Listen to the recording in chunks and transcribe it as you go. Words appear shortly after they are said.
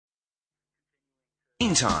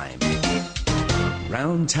Meantime,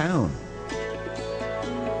 Round Town.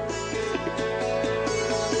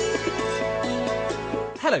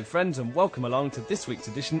 Hello friends and welcome along to this week's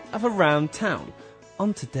edition of Around Town.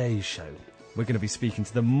 On today's show, we're going to be speaking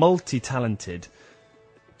to the multi-talented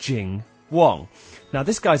Jing Wong. Now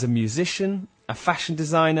this guy's a musician, a fashion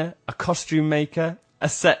designer, a costume maker, a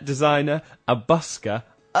set designer, a busker,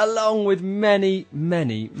 along with many,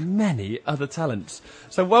 many, many other talents.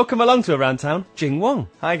 So welcome along to Around Town, Jing Wong.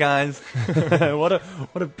 Hi guys. What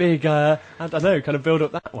a big, I don't know, kind of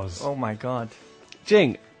build-up that was. Oh my god.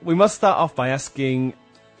 Jing, we must start off by asking,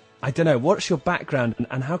 I don't know, what's your background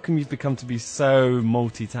and how come you've become to be so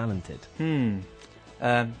multi-talented?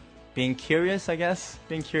 Being curious, I guess.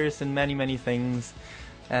 Being curious in many, many things.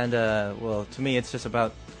 And, well, to me it's just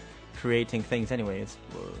about creating things anyway.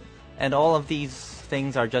 And all of these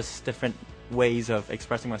things are just different ways of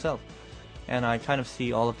expressing myself. And I kind of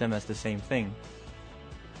see all of them as the same thing.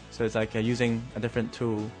 So it's like using a different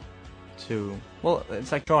tool to... Well,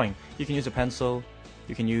 it's like drawing. You can use a pencil,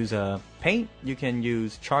 you can use paint, you can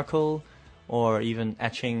use charcoal, or even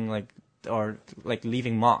etching, or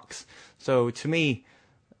leaving marks. So to me,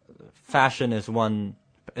 fashion is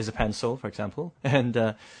a pencil, for example,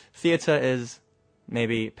 and theater is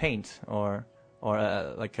maybe paint or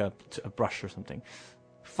a brush or something.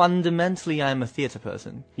 Fundamentally, I'm a theater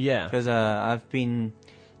person. Yeah. Because I've been,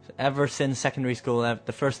 ever since secondary school,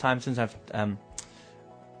 the first time since I've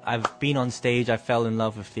been on stage, I fell in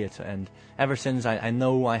love with theater. And ever since, I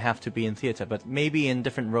know I have to be in theater, but maybe in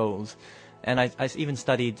different roles. And I even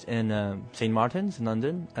studied in St. Martin's in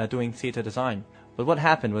London, doing theater design. But what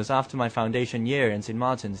happened was after my foundation year in St.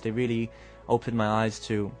 Martin's, they really opened my eyes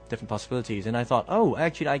to different possibilities. And I thought, oh,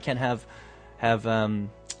 actually I can have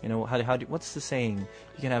what's the saying?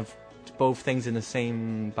 You can have both things in the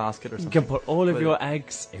same basket or something. You can put all of your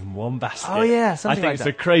eggs in one basket. Oh yeah, something like that. I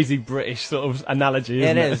think it's a crazy British sort of analogy,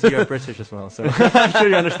 isn't it? It is. You're British as well, so I'm sure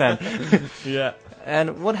you understand. Yeah.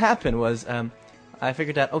 And what happened was I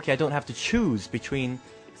figured that, okay, I don't have to choose between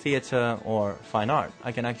theater or fine art.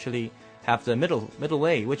 I can actually have the middle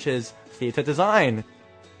way, which is theater design.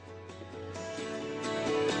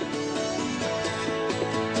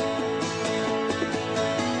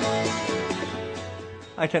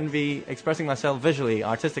 I can be expressing myself visually,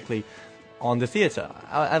 artistically, on the theater.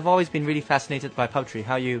 I've always been really fascinated by puppetry,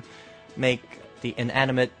 how you make the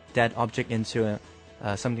inanimate dead object into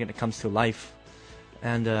something that comes to life,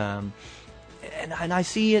 and I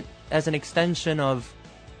see it as an extension of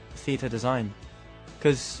theater design,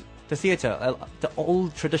 because the theater, the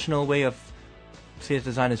old traditional way of theater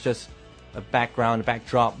design is just a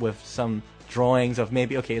backdrop with some drawings of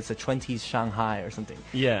maybe, okay, it's a 20s Shanghai or something.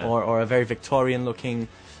 Yeah. Or a very Victorian-looking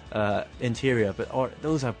interior, but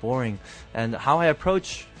those are boring. And how I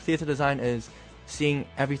approach theater design is seeing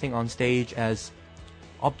everything on stage as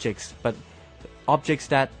objects, but objects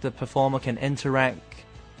that the performer can interact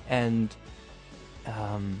and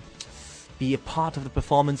be a part of the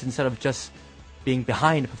performance instead of just being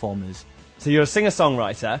behind the performers. So you're a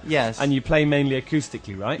singer-songwriter. Yes. And you play mainly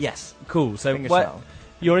acoustically, right? Yes. Cool. So Fingerstyle.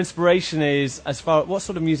 Your inspiration is, what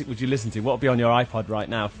sort of music would you listen to? What would be on your iPod right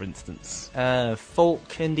now, for instance? Folk,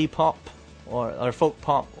 indie pop, or folk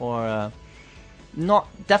pop, or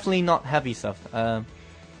definitely not heavy stuff.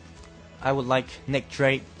 I would like Nick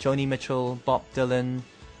Drake, Joni Mitchell, Bob Dylan,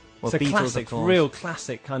 or so Beatles, classic, of course. real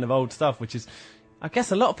classic kind of old stuff, which is, I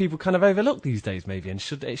guess, a lot of people kind of overlook these days, maybe, and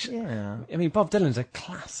should. Yeah. I mean, Bob Dylan's a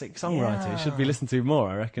classic songwriter. Yeah. It should be listened to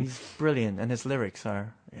more, I reckon. He's brilliant, and his lyrics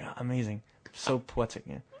are amazing. So poetic,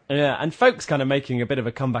 yeah. Yeah, and folk's kind of making a bit of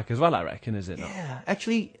a comeback as well, I reckon, is it not? Yeah,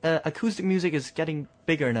 actually, acoustic music is getting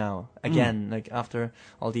bigger now, again, like after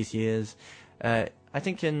all these years. I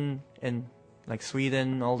think in like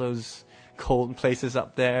Sweden, all those cold places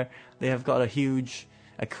up there, they have got a huge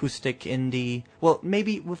acoustic indie, well,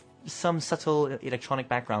 maybe with some subtle electronic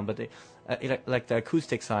background, but like the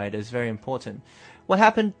acoustic side is very important. What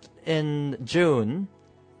happened in June,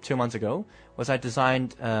 2 months ago, was I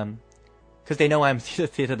designed... because they know I'm a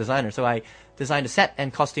theater designer, so I designed a set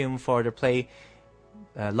and costume for the play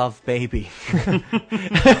Love Baby.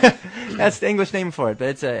 That's the English name for it, but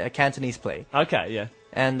it's a Cantonese play. Okay, yeah.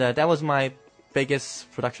 And that was my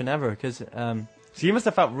biggest production ever, because... so you must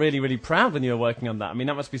have felt really, really proud when you were working on that. I mean,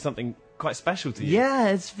 that must be something quite special to you. Yeah,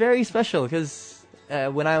 it's very special, because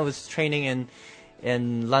when I was training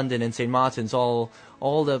in London, in St. Martin's, all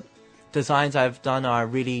the designs I've done are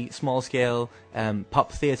really small-scale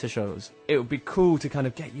pop theatre shows. It would be cool to kind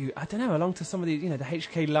of get you, I don't know, along to some of these, the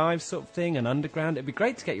HK Live sort of thing and Underground. It'd be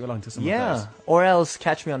great to get you along to some of those. Yeah, or else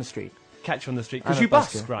Catch Me on the Street. Catch you on the street. Because you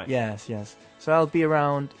busk, right? Yes. So I'll be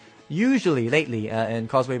around Usually, lately, in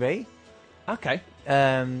Causeway Bay. Okay.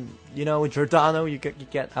 Giordano, you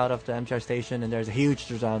get out of the MTR station, and there's a huge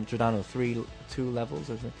Giordano, 2 levels,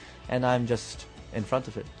 or something, and I'm just in front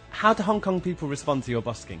of it. How do Hong Kong people respond to your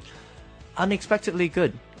busking? Unexpectedly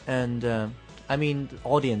good, and the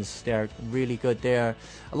audience, they're really good. A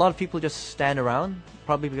lot of people just stand around,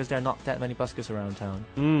 probably because there are not that many buskers around town,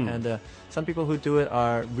 and some people who do it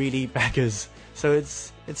are really backers. So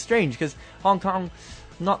it's strange because Hong Kong,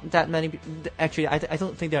 not that many. Actually, I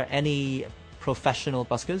don't think there are any professional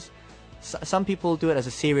buskers. Some people do it as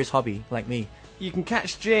a serious hobby, like me. You can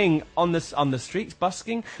catch Jing on the streets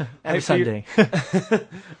busking every Sunday.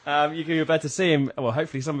 You're about to see him. Well,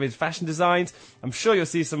 hopefully some of his fashion designs. I'm sure you'll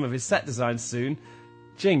see some of his set designs soon.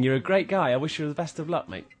 Jing, you're a great guy. I wish you the best of luck,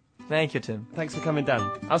 mate. Thank you, Tim. Thanks for coming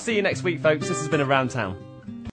down. I'll see you next week, folks. This has been Around Town.